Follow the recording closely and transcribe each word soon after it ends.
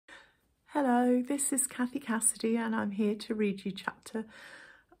Hello, this is Cathy Cassidy and I'm here to read you chapter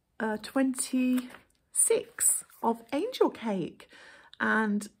 26 of Angel Cake.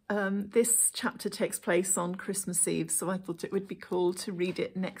 And this chapter takes place on Christmas Eve, so I thought it would be cool to read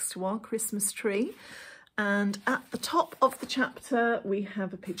it next to our Christmas tree. And at the top of the chapter, we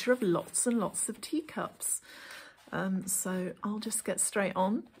have a picture of lots and lots of teacups. So I'll just get straight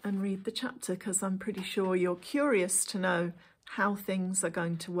on and read the chapter because I'm pretty sure you're curious to know how things are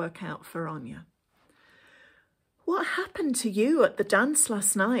going to work out for Anya. What happened to you at the dance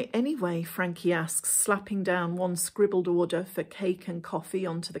last night anyway? Frankie asks, slapping down one scribbled order for cake and coffee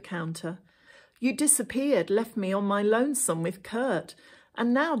onto the counter. You disappeared, left me on my lonesome with Kurt,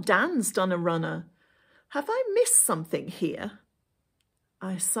 and now Dan's done a runner. Have I missed something here?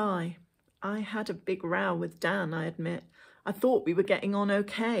 I sigh. I had a big row with Dan, I admit. I thought we were getting on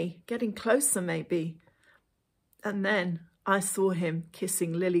okay, getting closer maybe. And then I saw him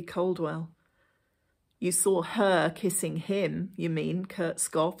kissing Lily Coldwell. You saw her kissing him, you mean, Kurt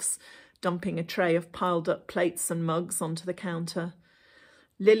scoffs, dumping a tray of piled up plates and mugs onto the counter.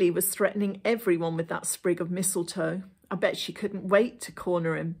 Lily was threatening everyone with that sprig of mistletoe. I bet she couldn't wait to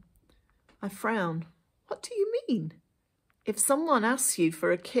corner him. I frown. What do you mean? If someone asks you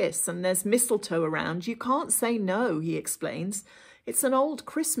for a kiss and there's mistletoe around, you can't say no, he explains. It's an old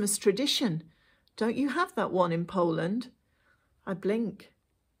Christmas tradition. Don't you have that one in Poland? I blink.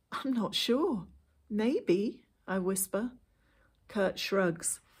 I'm not sure. Maybe, I whisper. Kurt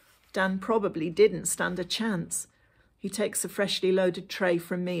shrugs. Dan probably didn't stand a chance. He takes a freshly loaded tray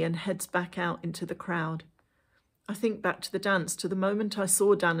from me and heads back out into the crowd. I think back to the dance, to the moment I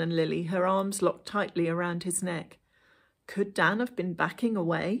saw Dan and Lily, her arms locked tightly around his neck. Could Dan have been backing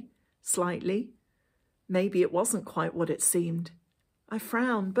away? Slightly. Maybe it wasn't quite what it seemed. I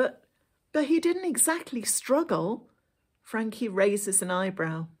frown, but he didn't exactly struggle. Frankie raises an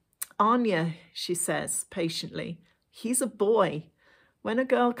eyebrow. Anya, she says patiently, he's a boy. When a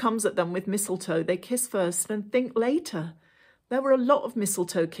girl comes at them with mistletoe, they kiss first and think later. There were a lot of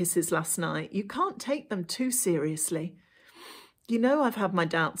mistletoe kisses last night. You can't take them too seriously. You know I've had my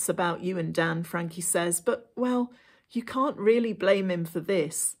doubts about you and Dan, Frankie says, but, well, you can't really blame him for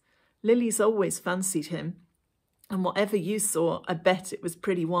this. Lily's always fancied him. And whatever you saw, I bet it was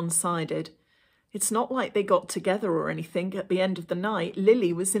pretty one-sided. It's not like they got together or anything at the end of the night.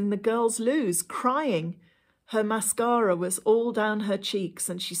 Lily was in the girls' loos, crying. Her mascara was all down her cheeks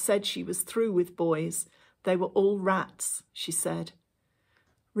and she said she was through with boys. They were all rats, she said.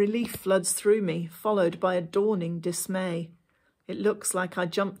 Relief floods through me, followed by a dawning dismay. It looks like I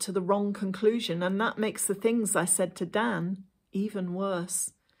jumped to the wrong conclusion, and that makes the things I said to Dan even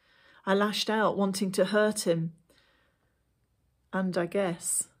worse. I lashed out, wanting to hurt him. And I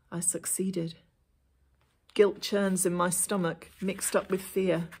guess I succeeded. Guilt churns in my stomach, mixed up with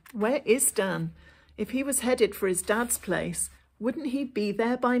fear. Where is Dan? If he was headed for his dad's place, wouldn't he be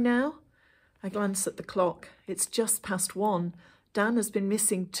there by now? I glance at the clock. It's just past 1. Dan has been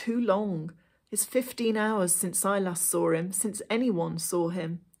missing too long. It's 15 hours since I last saw him, since anyone saw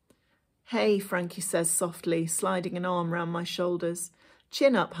him. Hey, Frankie says softly, sliding an arm round my shoulders.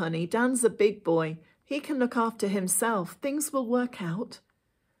 Chin up, honey. Dan's a big boy. He can look after himself. Things will work out.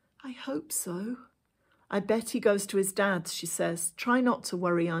 I hope so. I bet he goes to his dad's, she says. Try not to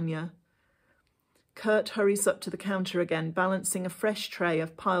worry, Anya. Kurt hurries up to the counter again, balancing a fresh tray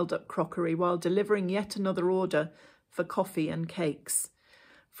of piled-up crockery while delivering yet another order for coffee and cakes.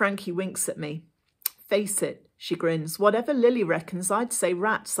 Frankie winks at me. Face it, she grins. Whatever Lily reckons, I'd say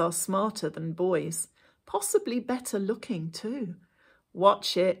rats are smarter than boys. Possibly better looking, too.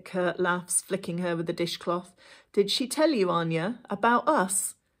 Watch it, Kurt laughs, flicking her with a dishcloth. Did she tell you, Anya, about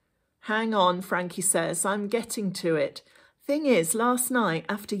us? Hang on, Frankie says. I'm getting to it. Thing is, last night,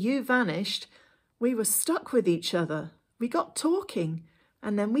 after you vanished, we were stuck with each other. We got talking,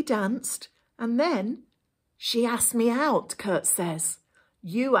 and then we danced, and then she asked me out, Kurt says.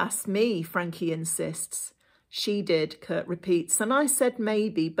 You asked me, Frankie insists. She did, Kurt repeats, and I said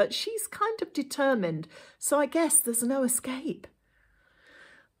maybe, but she's kind of determined, so I guess there's no escape.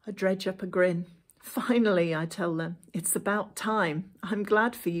 I dredge up a grin. Finally, I tell them, it's about time. I'm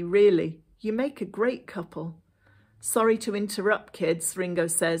glad for you, really. You make a great couple. Sorry to interrupt, kids, Ringo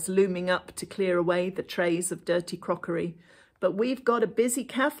says, looming up to clear away the trays of dirty crockery. But we've got a busy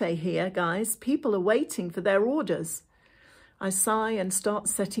cafe here, guys. People are waiting for their orders. I sigh and start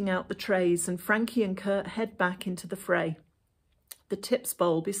setting out the trays, and Frankie and Kurt head back into the fray. The tips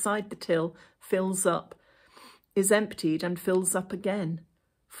bowl beside the till fills up, is emptied and fills up again.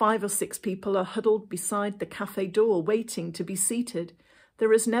 5 or 6 people are huddled beside the cafe door, waiting to be seated.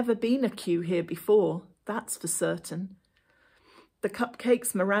 There has never been a queue here before, that's for certain. The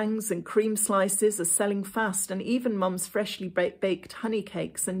cupcakes, meringues and cream slices are selling fast, and even Mum's freshly baked honey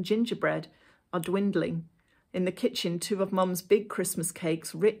cakes and gingerbread are dwindling. In the kitchen, 2 of Mum's big Christmas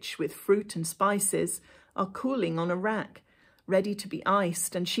cakes, rich with fruit and spices, are cooling on a rack, ready to be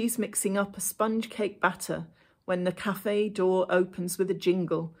iced, and she's mixing up a sponge cake batter when the cafe door opens with a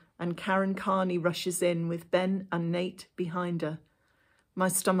jingle and Karen Carney rushes in with Ben and Nate behind her. My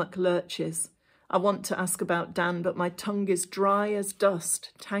stomach lurches. I want to ask about Dan, but my tongue is dry as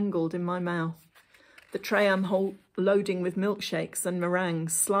dust, tangled in my mouth. The tray I'm loading with milkshakes and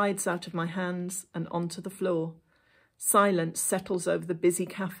meringues slides out of my hands and onto the floor. Silence settles over the busy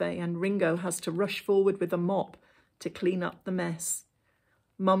cafe, and Ringo has to rush forward with a mop to clean up the mess.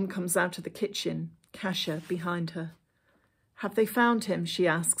 Mum comes out of the kitchen, Kasia behind her. "Have they found him?" she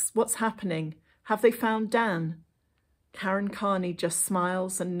asks. "What's happening? Have they found Dan?" Karen Carney just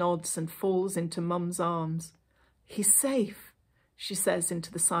smiles and nods and falls into Mum's arms. "He's safe," she says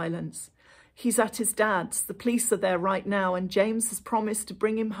into the silence. "He's at his dad's. The police are there right now, and James has promised to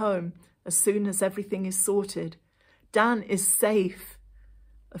bring him home as soon as everything is sorted. Dan is safe."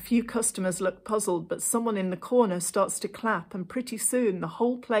 A few customers look puzzled, but someone in the corner starts to clap, and pretty soon the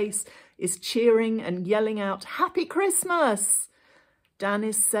whole place is cheering and yelling out, "Happy Christmas!" Dan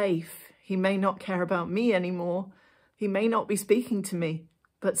is safe. He may not care about me anymore. He may not be speaking to me,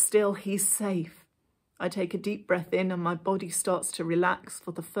 but still he's safe. I take a deep breath in, and my body starts to relax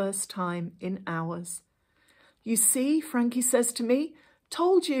for the first time in hours. "You see," Frankie says to me,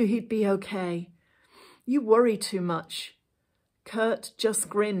 "told you he'd be okay. You worry too much." Kurt just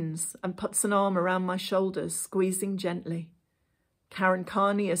grins and puts an arm around my shoulders, squeezing gently. Karen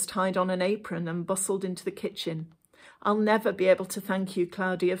Carney is tied on an apron and bustled into the kitchen. "I'll never be able to thank you,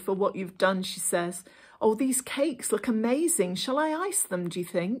 Claudia, for what you've done," she says. "Oh, these cakes look amazing. Shall I ice them, do you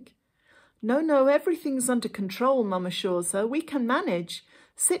think?" No, everything's under control," Mum assures her. "We can manage.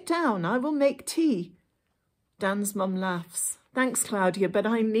 Sit down, I will make tea." Dan's mum laughs. "Thanks, Claudia, but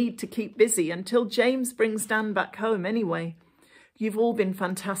I need to keep busy until James brings Dan back home anyway. You've all been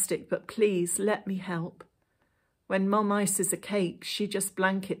fantastic, but please let me help." When Mum ices a cake, she just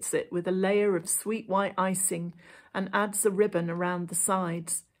blankets it with a layer of sweet white icing and adds a ribbon around the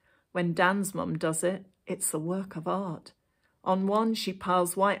sides. When Dan's mum does it, it's a work of art. On one, she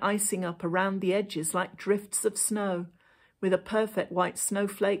piles white icing up around the edges like drifts of snow, with a perfect white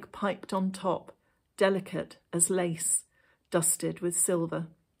snowflake piped on top, delicate as lace, dusted with silver.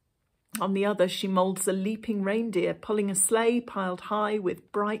 On the other, she moulds a leaping reindeer, pulling a sleigh piled high with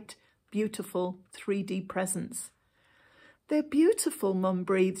bright, beautiful 3D presents. "They're beautiful," Mum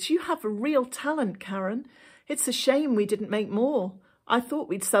breathes. "You have a real talent, Karen. It's a shame we didn't make more. I thought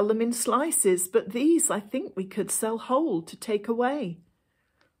we'd sell them in slices, but these I think we could sell whole to take away."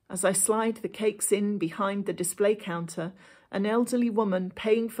 As I slide the cakes in behind the display counter, an elderly woman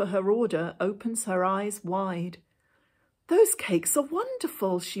paying for her order opens her eyes wide. "Those cakes are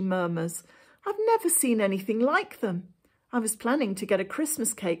wonderful," she murmurs. "I've never seen anything like them. I was planning to get a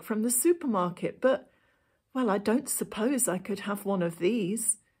Christmas cake from the supermarket, but, well, I don't suppose I could have one of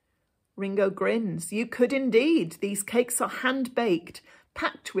these." Ringo grins. "You could indeed. These cakes are hand-baked,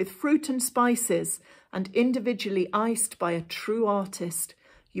 packed with fruit and spices, and individually iced by a true artist.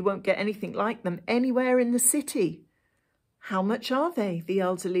 You won't get anything like them anywhere in the city." "How much are they?" the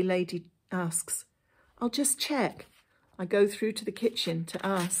elderly lady asks. "I'll just check." I go through to the kitchen to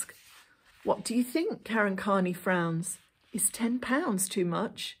ask. "What do you think?" Karen Carney frowns. "Is £10 too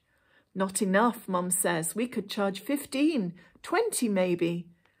much?" "Not enough," Mum says. "We could charge 15, 20 maybe."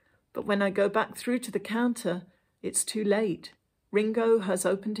 But when I go back through to the counter, it's too late. Ringo has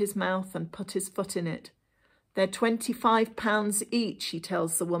opened his mouth and put his foot in it. "They're £25 each," he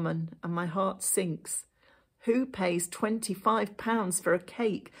tells the woman, and my heart sinks. Who pays £25 for a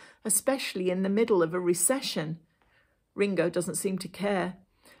cake, especially in the middle of a recession? Ringo doesn't seem to care.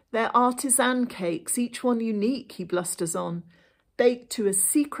 "They're artisan cakes, each one unique," he blusters on. "Baked to a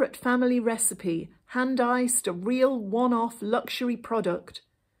secret family recipe, hand-iced, a real one-off luxury product."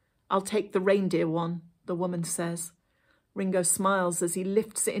 "I'll take the reindeer one," the woman says. Ringo smiles as he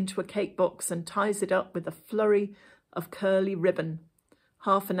lifts it into a cake box and ties it up with a flurry of curly ribbon.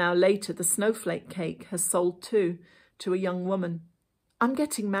 Half an hour later, the snowflake cake has sold too, to a young woman. "I'm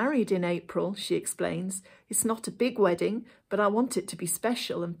getting married in April," she explains. "It's not a big wedding, but I want it to be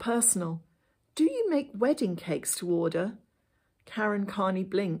special and personal." "Do you make wedding cakes to order?" Karen Carney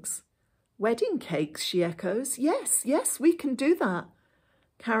blinks. "Wedding cakes," she echoes. Yes, we can do that."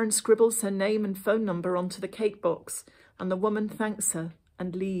 Karen scribbles her name and phone number onto the cake box, and the woman thanks her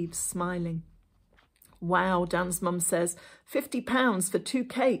and leaves, smiling. "Wow," Dan's mum says, £50 for 2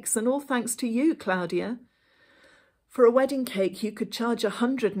 cakes, and all thanks to you, Claudia." For a wedding cake, you could charge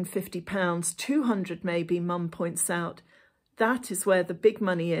 £150, 200 maybe, Mum points out. That is where the big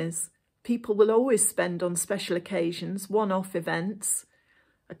money is. People will always spend on special occasions, one-off events.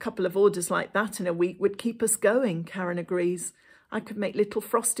 A couple of orders like that in a week would keep us going, Karen agrees. I could make little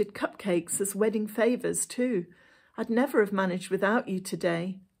frosted cupcakes as wedding favours too. I'd never have managed without you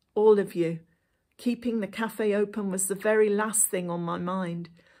today, all of you. Keeping the cafe open was the very last thing on my mind,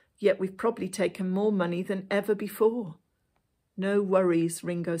 yet we've probably taken more money than ever before. No worries,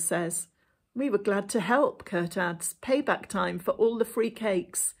 Ringo says. We were glad to help, Kurt adds. Payback time for all the free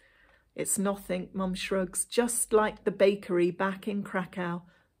cakes. It's nothing, Mum shrugs, just like the bakery back in Krakow,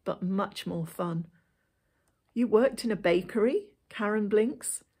 but much more fun. You worked in a bakery? Karen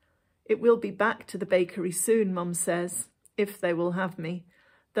blinks. It will be back to the bakery soon, Mum says, if they will have me.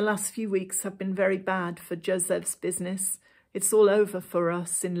 The last few weeks have been very bad for Joseph's business. It's all over for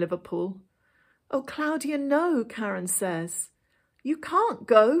us in Liverpool. Oh, Claudia, no, Karen says. You can't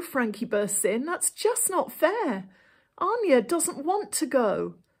go, Frankie bursts in. That's just not fair. Anya doesn't want to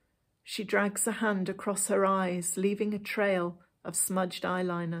go. She drags a hand across her eyes, leaving a trail of smudged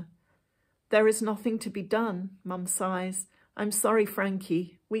eyeliner. There is nothing to be done, Mum sighs. I'm sorry,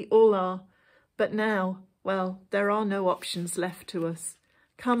 Frankie. We all are. But now, well, there are no options left to us.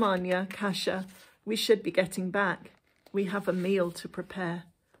 Come, Anya, Kasia, we should be getting back. We have a meal to prepare.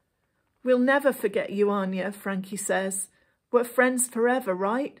 We'll never forget you, Anya, Frankie says. We're friends forever,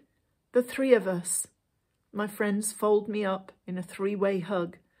 right? The three of us. My friends fold me up in a three-way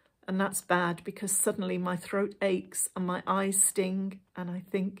hug, and that's bad because suddenly my throat aches and my eyes sting and I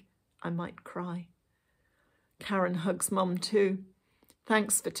think I might cry. Karen hugs Mum too.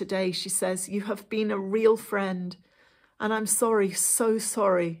 Thanks for today, she says. You have been a real friend. And I'm sorry, so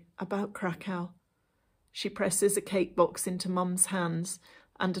sorry about Krakow. She presses a cake box into Mum's hands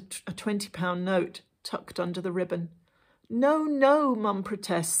and a £20 note tucked under the ribbon. No, no, Mum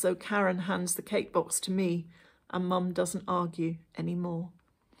protests, so Karen hands the cake box to me and Mum doesn't argue anymore.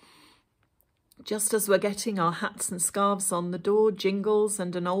 Just as we're getting our hats and scarves on, the door jingles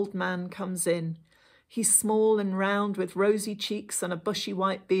and an old man comes in. He's small and round with rosy cheeks and a bushy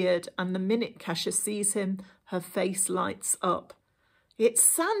white beard, and the minute Kasia sees him, her face lights up. It's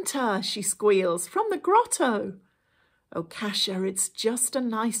Santa, she squeals, from the grotto. Oh, Kasia, it's just a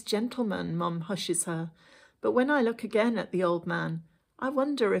nice gentleman, Mum hushes her. But when I look again at the old man, I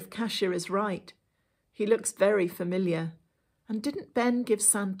wonder if Kasia is right. He looks very familiar. And didn't Ben give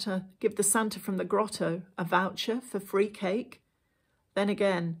the Santa from the grotto a voucher for free cake? Then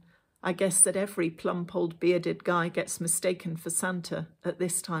again, I guess that every plump old bearded guy gets mistaken for Santa at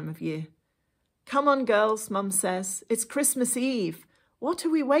this time of year. Come on, girls, Mum says. It's Christmas Eve. What are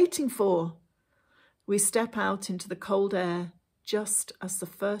we waiting for? We step out into the cold air just as the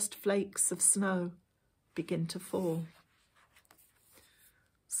first flakes of snow begin to fall.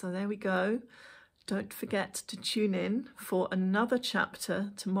 So there we go. Don't forget to tune in for another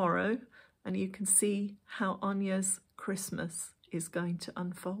chapter tomorrow, and you can see how Anya's Christmas is going to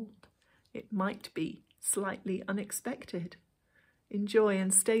unfold. It might be slightly unexpected. Enjoy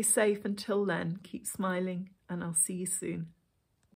and stay safe until then. Keep smiling, and I'll see you soon.